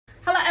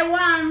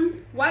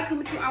everyone,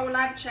 welcome to our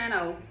live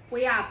channel.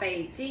 We are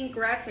Beijing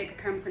Graphic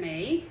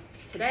Company.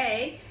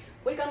 Today,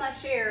 we're gonna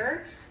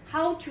share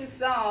how to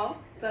solve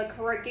the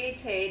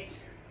corrugated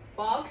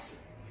box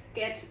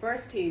get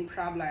bursting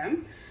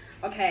problem.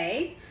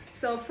 Okay,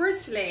 so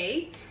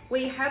firstly,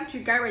 we have to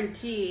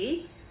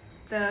guarantee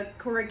the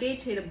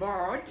corrugated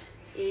board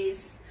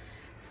is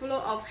full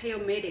of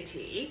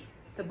humidity.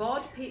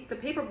 The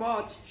paper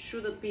board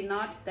should be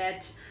not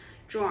that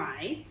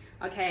dry.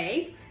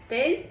 Okay,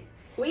 then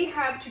we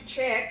have to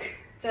check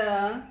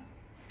the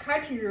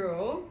cutting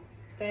rule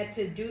that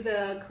do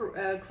the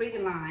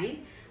creasing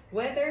line,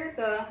 whether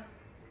the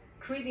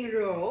creasing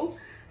rule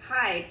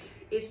height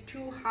is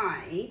too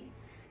high.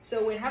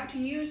 So we have to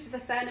use the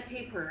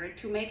sandpaper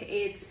to make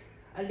it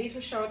a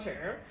little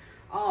shorter,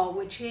 or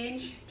we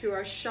change to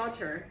a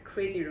shorter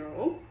creasing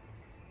rule.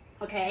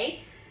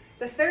 Okay,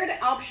 the third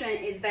option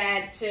is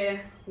that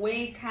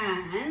we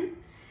can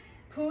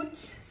put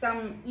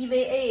some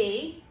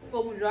EVA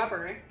foam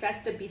rubber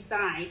just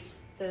beside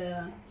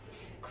the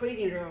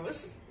creasing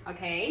rules,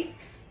 okay,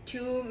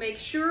 to make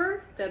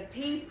sure the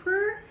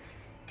paper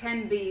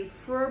can be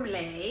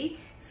firmly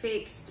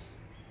fixed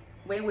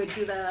when we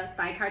do the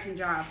die cutting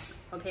jobs.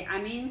 Okay,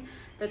 I mean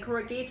the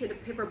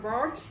corrugated paper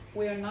board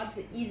will not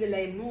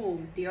easily move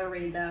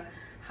during the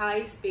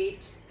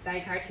high-speed die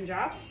cutting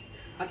jobs.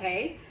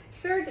 Okay,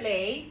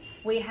 thirdly,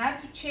 we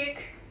have to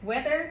check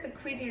whether the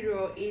creasing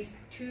rule is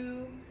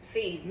too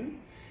thin.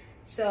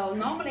 So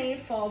normally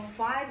for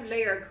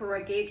 5-layer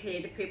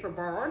corrugated paper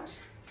board,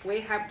 we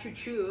have to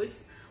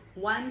choose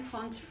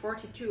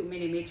 1.42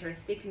 millimeter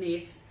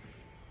thickness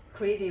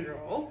creasing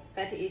rule.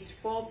 That is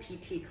 4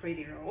 PT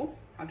creasing rule.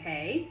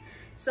 Okay,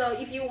 so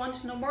if you want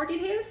to know more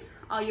details,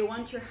 or you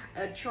want to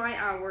try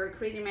our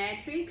creasing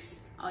matrix,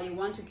 or you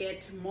want to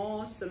get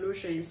more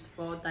solutions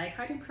for die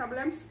cutting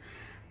problems,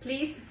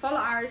 please follow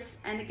us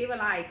and give a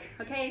like.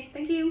 Okay,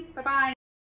 thank you. Bye bye.